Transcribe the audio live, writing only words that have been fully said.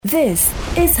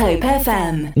This is Hope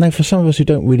FM. Now, for some of us who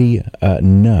don't really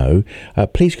know,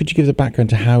 please could you give the background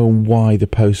to how and why the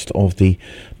post of the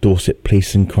Dorset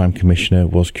Police and Crime Commissioner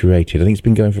was created? I think it's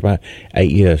been going for about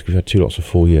 8 years. We've had two lots of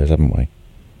 4 years, haven't we?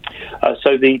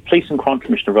 So the Police and Crime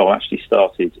Commissioner role actually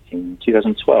started in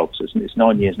 2012, so it's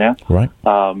 9 years now. Right.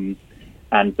 And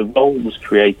the role was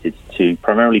created to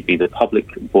primarily be the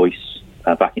public voice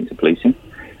back into policing,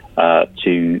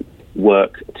 to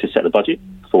work to set the budget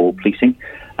for policing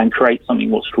and create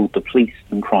something what's called the Police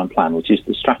and Crime Plan, which is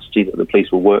the strategy that the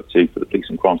police will work to for the Police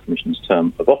and Crime Commissioner's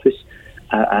term of office,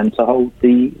 and to hold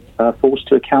the force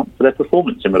to account for their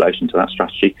performance in relation to that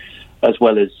strategy, as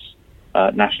well as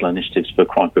national initiatives for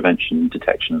crime prevention and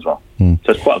detection as well. So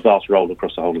it's quite a vast role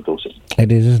across the whole of Dorset.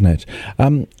 It is, isn't it?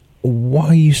 Why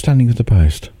are you standing with the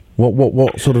post?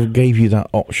 What sort of gave you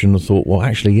that option of thought, well,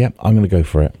 actually, yeah, I'm going to go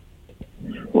for it?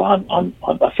 Well,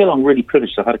 I feel I'm really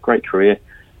privileged. I've had a great career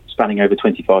spanning over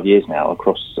 25 years now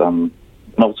across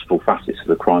multiple facets of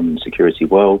the crime and security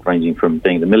world, ranging from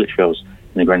being the military, I was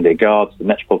in the Grenadier Guards, the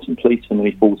Metropolitan Police for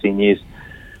nearly 14 years.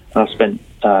 And I've spent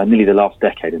nearly the last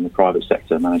decade in the private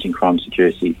sector managing crime and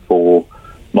security for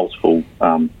multiple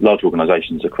large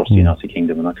organisations across the United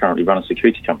Kingdom, and I currently run a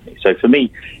security company. So for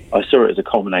me, I saw it as a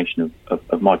culmination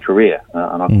of my career,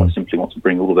 and I quite simply want to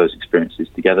bring all of those experiences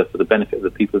together for the benefit of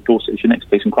the people of Dorset as your next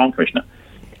Police and Crime Commissioner.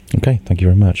 Okay, thank you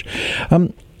very much.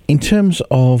 In terms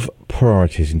of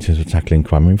priorities, in terms of tackling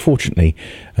crime, unfortunately,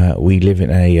 we live in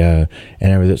an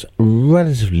area that's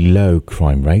relatively low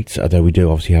crime rates, although we do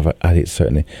obviously have its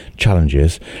certain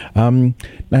challenges.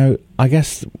 Now, I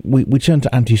guess we turn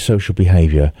to antisocial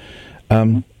behaviour.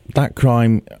 That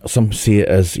crime, some see it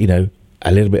as,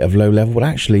 a little bit of low level, but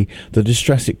actually the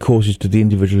distress it causes to the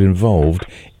individual involved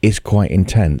is quite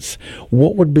intense.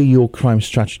 What would be your crime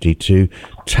strategy to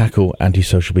tackle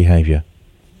antisocial behaviour?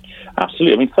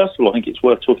 Absolutely. I mean, first of all, I think it's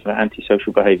worth talking about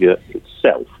antisocial behaviour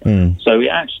itself. So it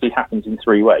actually happens in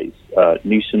three ways: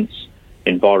 nuisance,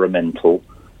 environmental,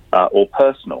 or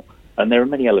personal. And there are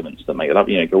many elements that make it up.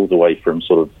 Go all the way from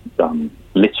sort of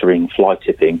littering, fly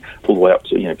tipping, all the way up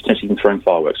to potentially even throwing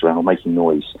fireworks around or making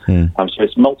noise. So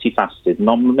it's multifaceted,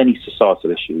 many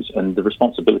societal issues, and the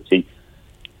responsibility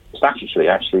statutorily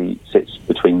actually sits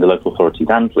between the local authorities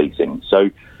and policing. So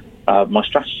my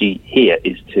strategy here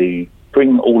is to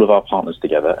bring all of our partners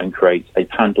together and create a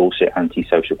Pan-Dorset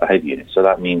anti-social behaviour unit. So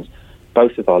that means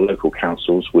both of our local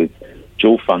councils with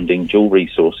dual funding, dual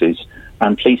resources,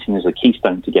 and policing as a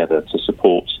keystone together to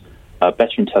support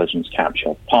better intelligence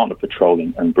capture, partner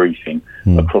patrolling and briefing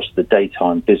across the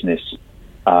daytime business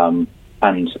and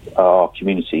our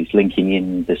communities, linking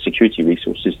in the security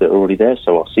resources that are already there.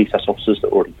 So our CSAS officers that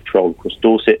already patrol across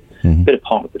Dorset, a bit of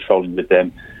partner patrolling with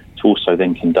them to also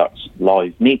then conduct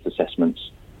live needs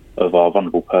assessments of our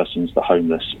vulnerable persons, the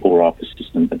homeless, or our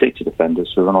persistent addicted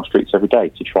offenders who are on our streets every day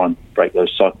to try and break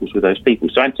those cycles with those people.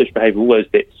 So antisocial behaviour, all those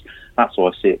bits, that's how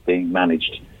I see it being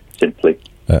managed simply.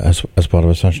 As part of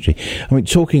a strategy. I mean,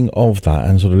 talking of that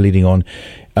and sort of leading on,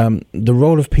 the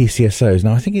role of PCSOs,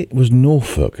 now I think it was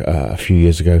Norfolk a few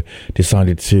years ago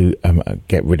decided to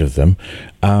get rid of them.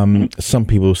 Some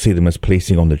people see them as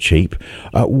policing on the cheap.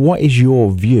 What is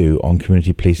your view on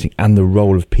community policing and the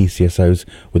role of PCSOs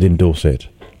within Dorset?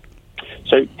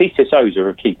 So PCSOs are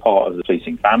a key part of the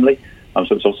policing family.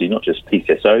 So it's obviously not just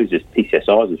PCSOs, it's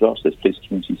PCSIs as well, so there's Police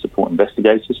Community Support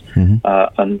Investigators,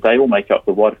 and they all make up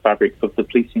the wider fabric of the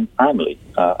policing family.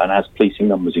 And as policing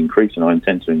numbers increase, and I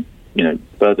intend to,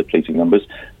 further policing numbers,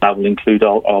 that will include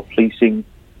our policing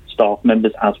staff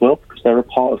members as well, because they're a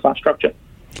part of that structure.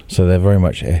 So they're very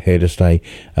much here to stay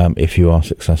if you are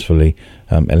successfully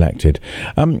elected.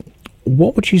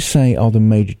 What would you say are the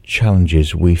major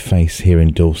challenges we face here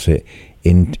in Dorset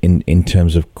in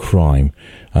terms of crime?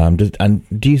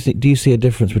 Do you see a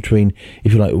difference between,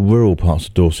 if you like, rural parts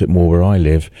of Dorset, more where I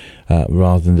live,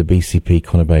 rather than the BCP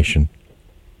conurbation?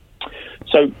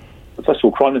 So, first of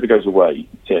all, crime never goes away.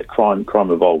 Crime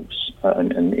evolves,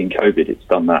 and in COVID it's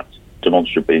done that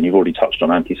demonstrably, and you've already touched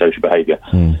on antisocial behaviour.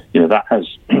 That has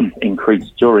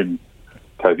increased during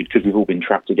COVID because we've all been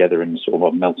trapped together in sort of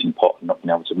a melting pot and not been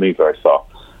able to move very far.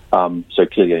 So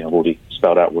clearly I've already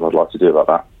spelled out what I'd like to do about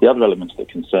that. The other elements that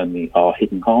concern me are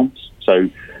hidden harms. So,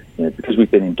 because we've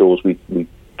been indoors, we've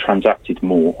transacted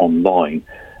more online,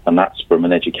 and that's from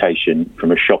an education,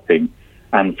 from a shopping,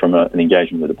 and from an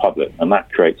engagement with the public. And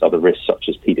that creates other risks such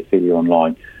as paedophilia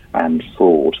online and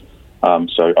fraud.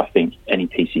 So I think any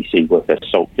PCC worth their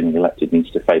salt getting elected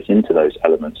needs to face into those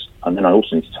elements. And then I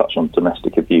also need to touch on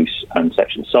domestic abuse and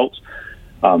sexual assault.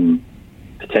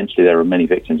 Potentially there are many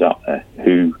victims out there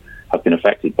who have been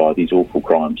affected by these awful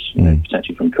crimes,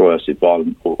 potentially from coercive,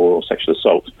 violent or sexual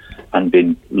assault, and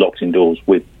been locked indoors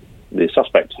with the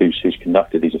suspect who's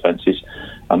conducted these offences,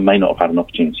 and may not have had an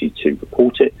opportunity to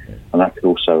report it, and that could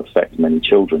also affect many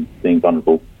children being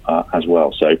vulnerable as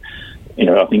well. So,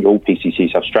 I think all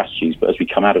PCCs have strategies, but as we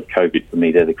come out of COVID, for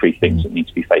me, they're the key things that need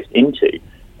to be faced into,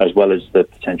 as well as the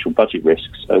potential budget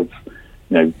risks of,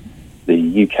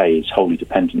 the UK is wholly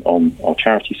dependent on our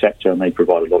charity sector, and they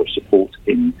provide a lot of support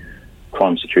in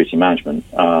crime security management.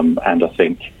 And I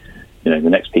think, the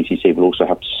next PCC will also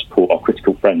have to support our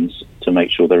critical friends to make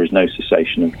sure there is no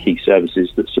cessation of key services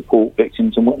that support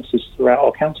victims and witnesses throughout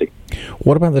our county.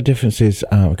 What about the differences,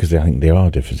 because I think there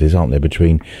are differences, aren't there,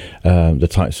 between the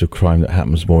types of crime that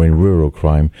happens more in rural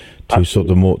crime to Absolutely.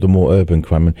 sort of the more urban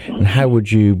crime, and how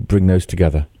would you bring those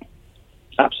together?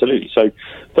 Absolutely. So,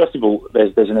 first of all,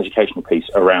 there's an educational piece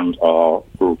around our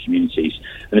rural communities,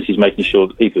 and this is making sure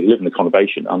that people who live in the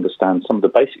conurbation understand some of the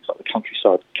basics, like the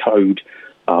countryside code,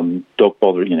 dog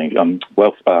bothering,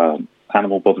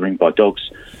 animal bothering by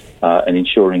dogs, and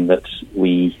ensuring that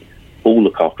we all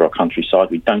look after our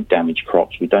countryside. We don't damage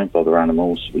crops, we don't bother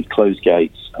animals, we close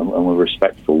gates, and we're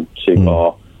respectful to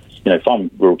our,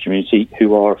 farming rural community,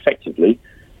 who are effectively,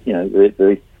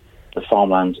 the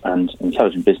farmlands and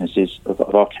intelligent businesses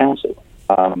of our council.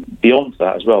 Beyond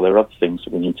that as well, there are other things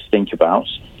that we need to think about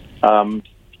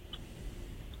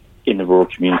in the rural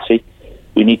community.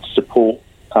 We need to support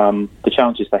the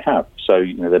challenges they have. So,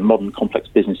 they're modern, complex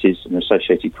businesses, and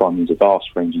associated crime means are vast,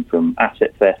 ranging from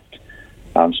asset theft,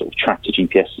 sort of tractor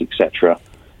GPSs, etc.,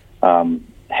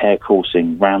 hair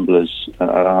coursing, ramblers.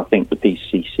 I think the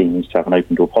PCC needs to have an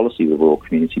open door policy with the rural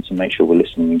community to make sure we're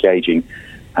listening, engaging,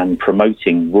 and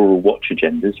promoting rural watch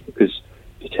agendas, because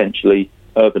potentially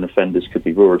urban offenders could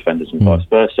be rural offenders and vice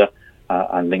versa,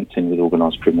 and linked in with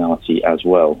organised criminality as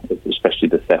well, especially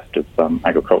the theft of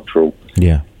agricultural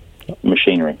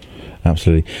machinery.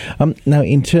 Absolutely. Now,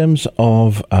 in terms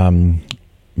of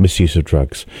misuse of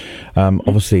drugs,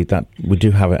 obviously that we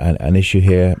do have an issue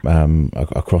here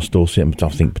across Dorset, but I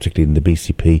think particularly in the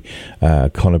BCP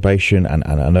conurbation and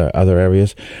other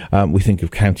areas. We think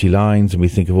of county lines, and we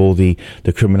think of all the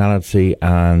criminality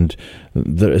and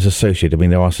that is associated. I mean,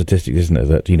 there are statistics, isn't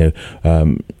there,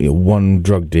 that one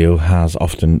drug deal has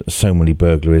often so many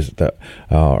burglaries that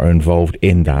are involved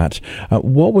in that.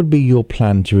 What would be your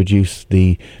plan to reduce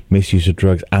the misuse of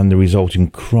drugs and the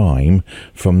resulting crime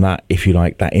from that, if you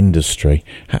like, that industry?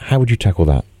 How would you tackle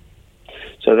that?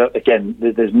 So that, again,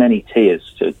 there's many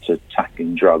tiers to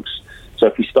tackling drugs. So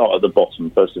if we start at the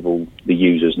bottom, first of all, the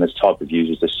users, and there's type of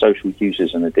users. There's social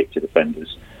users and addicted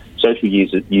offenders. Social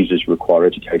users require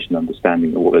education and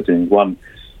understanding of what they're doing. One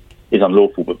is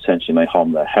unlawful, but potentially may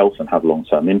harm their health and have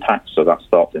long-term impacts. So that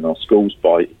starts in our schools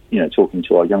by, talking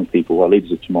to our young people, our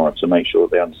leaders of tomorrow, to make sure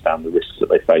that they understand the risks that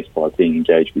they face by being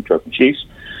engaged with drug misuse.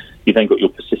 You've then got your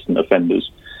persistent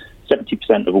offenders.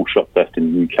 70% of all shop theft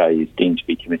in the UK is deemed to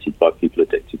be committed by people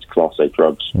addicted to Class A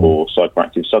drugs or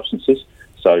psychoactive substances.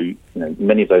 So,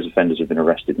 many of those offenders have been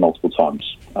arrested multiple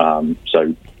times.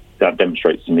 So that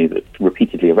demonstrates to me that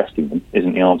repeatedly arresting them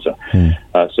isn't the answer.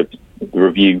 So the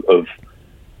review of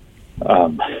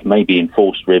maybe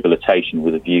enforced rehabilitation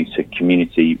with a view to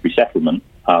community resettlement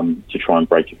to try and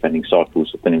break offending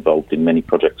cycles. I've been involved in many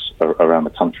projects around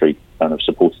the country and have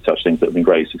supported such things that have been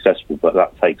greatly successful, but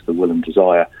that takes the will and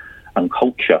desire and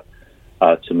culture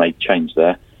to make change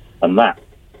there. And that,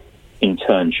 in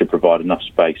turn, should provide enough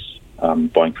space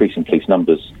by increasing police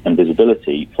numbers and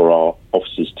visibility for our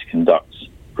officers to conduct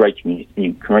great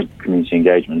community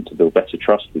engagement, to build better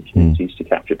trust with communities, to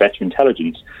capture better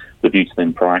intelligence, with view to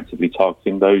then proactively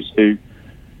targeting those who,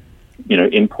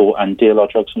 import and deal our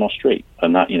drugs on our street.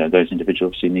 And that, those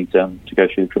individuals obviously need to go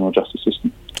through the criminal justice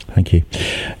system. Thank you.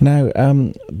 Now,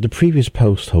 the previous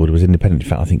post holder was independent. In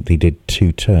fact, I think they did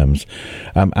 2 terms.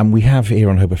 And we have here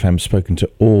on Hope FM spoken to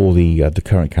all the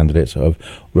current candidates of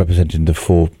representing the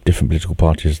 4 different political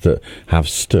parties that have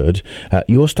stood.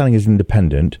 You're standing as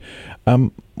independent.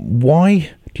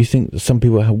 Why do you think some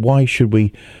people, why should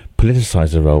we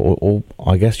politicise the role? Or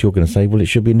I guess you're going to say, well, it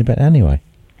should be independent anyway.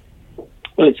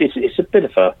 Well, it's a bit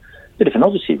of an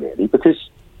oddity, really, because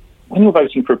when you're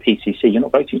voting for a PCC, you're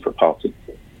not voting for a party.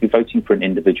 You're voting for an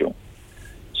individual.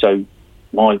 So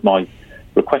my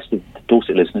request of the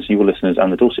Dorset listeners, your listeners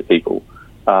and the Dorset people,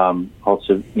 are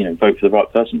to vote for the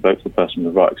right person, vote for the person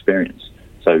with the right experience.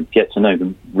 So get to know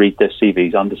them, read their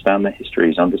CVs, understand their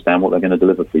histories, understand what they're going to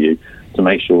deliver for you, to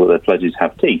make sure that their pledges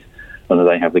have teeth and that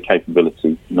they have the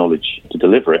capability, knowledge to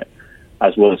deliver it,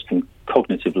 as well as can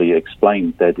cognitively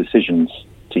explain their decisions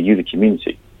to you, the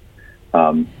community.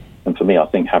 And for me, I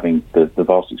think having the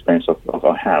vast experience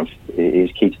I have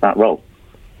is key to that role.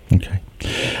 Okay.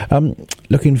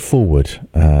 Looking forward,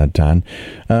 Dan,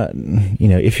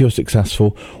 if you're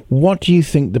successful, what do you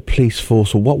think the police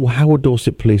force, or how would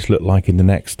Dorset Police look like in the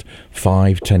next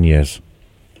 5-10 years?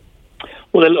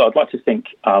 Well, look, I'd like to think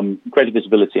greater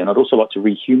visibility, and I'd also like to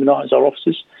rehumanise our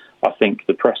officers. I think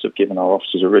the press have given our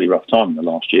officers a really rough time in the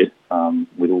last year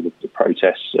with all the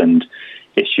protests and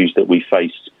issues that we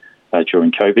faced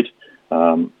during COVID.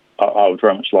 I would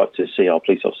very much like to see our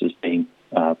police officers being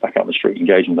back out on the street,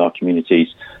 engaging with our communities,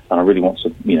 and I really want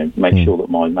to, make sure that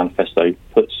my manifesto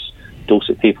puts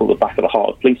Dorset people at the back of the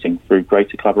heart of policing through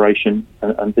greater collaboration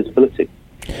and visibility.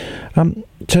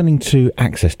 Turning to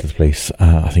access to the police,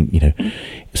 I think,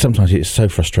 sometimes it's so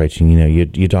frustrating.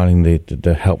 You're dialing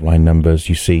the helpline numbers.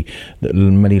 You see that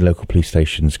many local police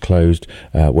stations closed.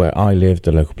 Where I live,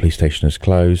 the local police station is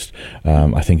closed.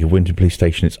 I think of Winton Police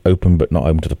Station, it's open but not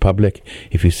open to the public,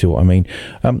 if you see what I mean.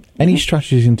 Any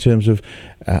strategies in terms of,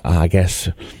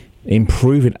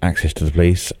 improving access to the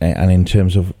police and in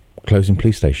terms of closing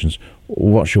police stations?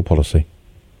 What's your policy?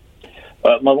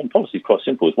 My policy is quite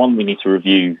simple. It's one, we need to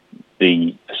review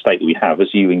the estate that we have.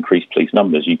 As you increase police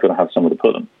numbers, you've got to have somewhere to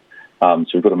put them. So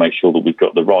we've got to make sure that we've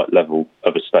got the right level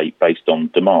of estate based on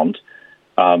demand.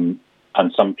 And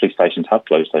some police stations have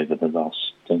closed over the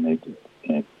last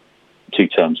 2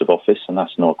 terms of office, and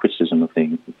that's not a criticism of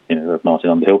of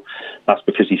Martin Underhill. That's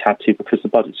because he's had to, because the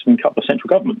budget's been cut by central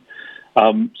government.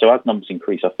 So as numbers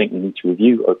increase, I think we need to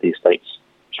review the estate's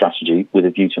strategy with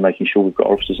a view to making sure we've got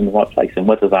our officers in the right place, and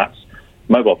whether that's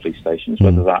mobile police stations,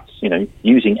 whether that's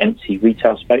using empty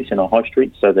retail space in our high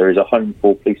street, so there is a home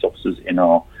for police officers in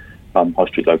our high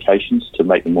street locations to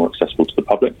make them more accessible to the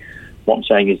public. What I'm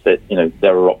saying is that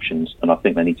there are options, and I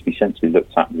think they need to be sensibly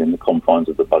looked at within the confines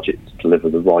of the budget to deliver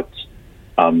the right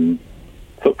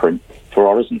footprint for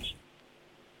our residents.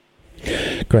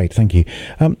 Great, thank you.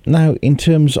 Now, in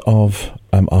terms of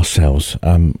ourselves,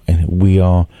 we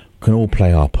can all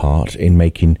play our part in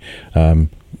making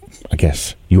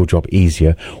your job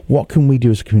easier. What can we do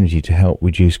as a community to help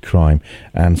reduce crime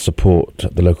and support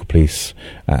the local police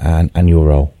and your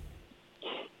role?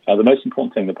 The most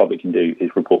important thing the public can do is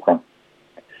report crime.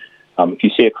 If you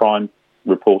see a crime,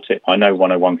 report it. I know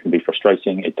 101 can be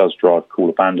frustrating. It does drive call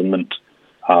abandonment.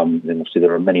 Then obviously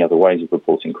there are many other ways of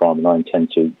reporting crime, and I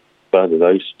intend to further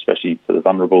those, especially for the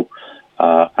vulnerable,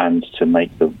 and to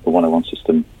make the 101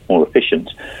 system more efficient.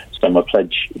 So my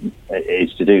pledge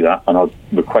is to do that, and I'd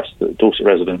request that Dorset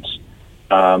residents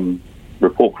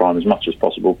report crime as much as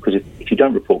possible, because if you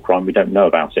don't report crime, we don't know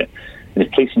about it. And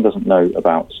if policing doesn't know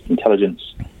about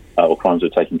intelligence or crimes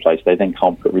that are taking place, they then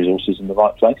can't put resources in the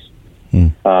right place.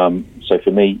 So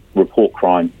for me, report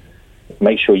crime,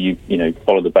 make sure you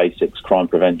follow the basics, crime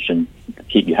prevention,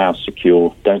 keep your house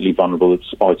secure, don't leave vulnerable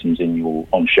items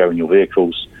on show in your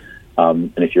vehicles.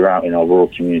 And if you're out in our rural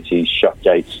communities, shut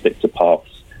gates, stick to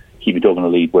paths, keep your dog on a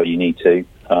lead where you need to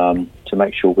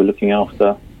make sure we're looking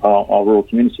after our rural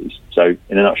communities. So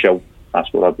in a nutshell,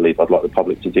 that's what I believe I'd like the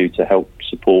public to do to help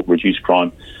support, reduce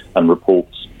crime and report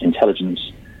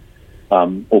intelligence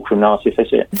or criminality if they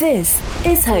see it. This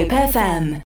is Hope FM.